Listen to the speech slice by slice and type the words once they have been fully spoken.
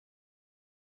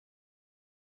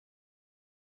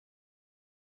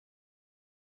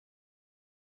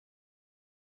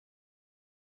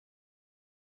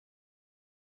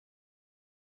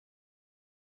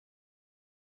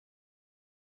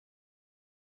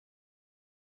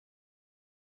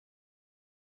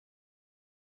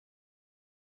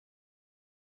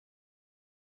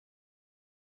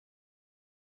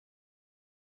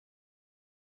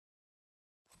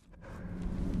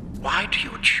Why do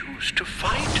you choose to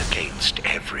fight against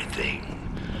everything?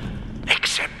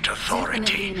 Accept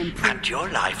authority, and your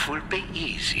life will be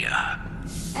easier.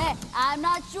 Hey, I'm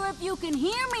not sure if you can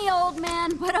hear me, old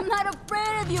man, but I'm not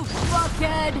afraid of you,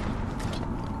 fuckhead!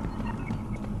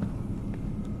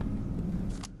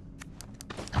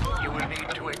 You will need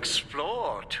to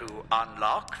explore to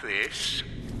unlock this.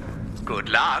 Good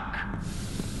luck.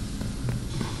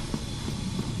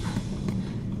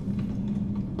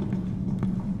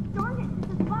 Darn it,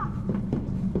 this is locked.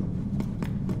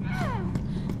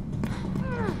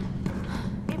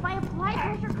 If I apply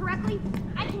pressure correctly,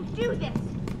 I can do this.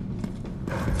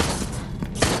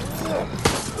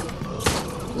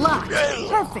 Locked.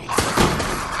 Perfect.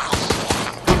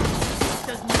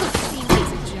 Does not seem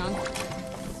easy, junk.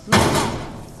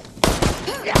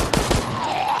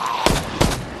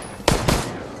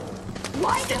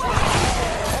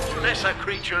 Lesser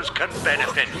creatures can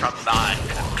benefit from mind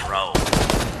control.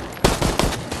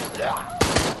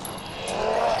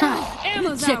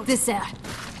 Check this out.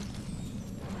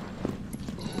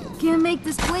 Can't make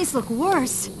this place look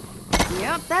worse.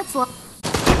 Yep, that's Go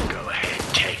ahead,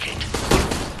 take it.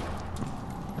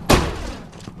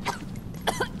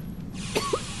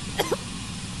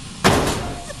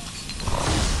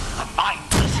 A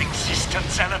mindless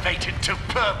existence elevated to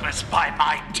purpose by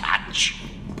my touch.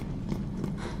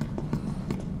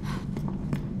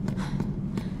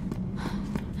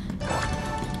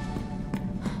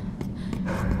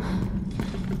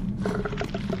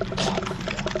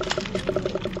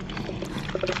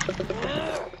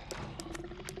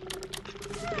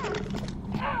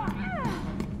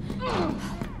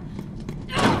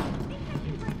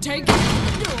 Take it.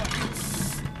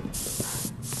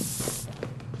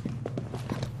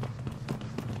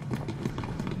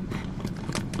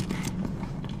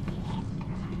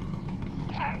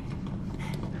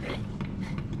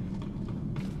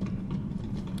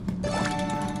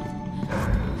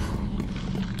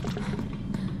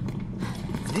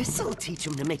 This'll teach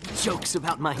him to make jokes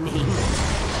about my name.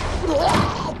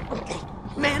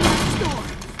 Man, storm.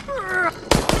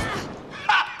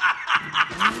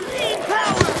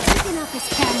 Taking out this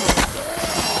camera.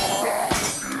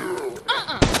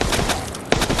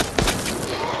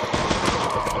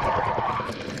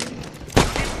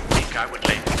 Think I would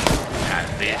let you have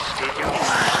this, did you?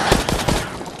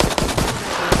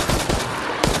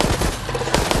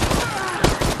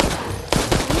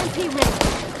 EMP ready.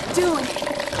 Doing it.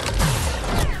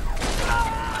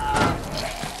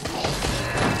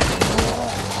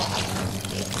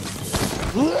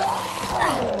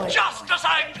 Just as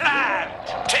I planned!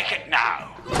 Take it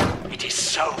now. It is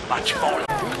so much more.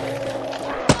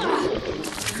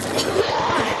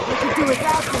 We could do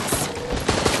without this.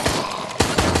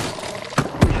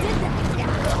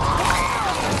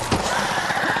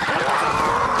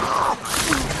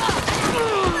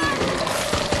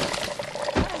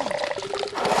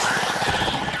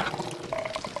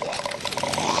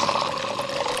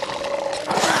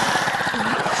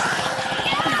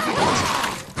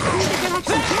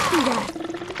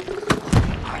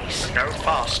 Ice no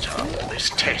faster. This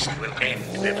test will end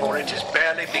before it has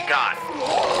barely begun.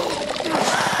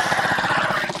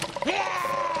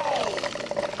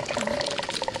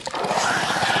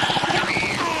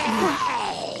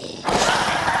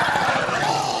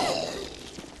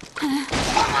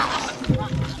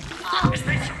 Is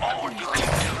this all you can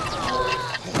do?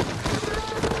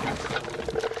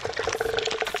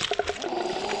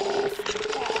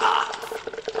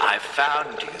 I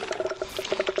found you.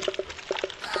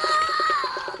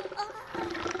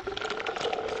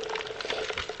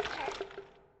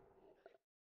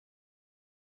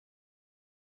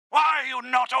 Why are you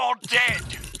not all dead?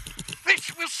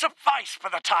 This will suffice for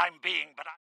the time being, but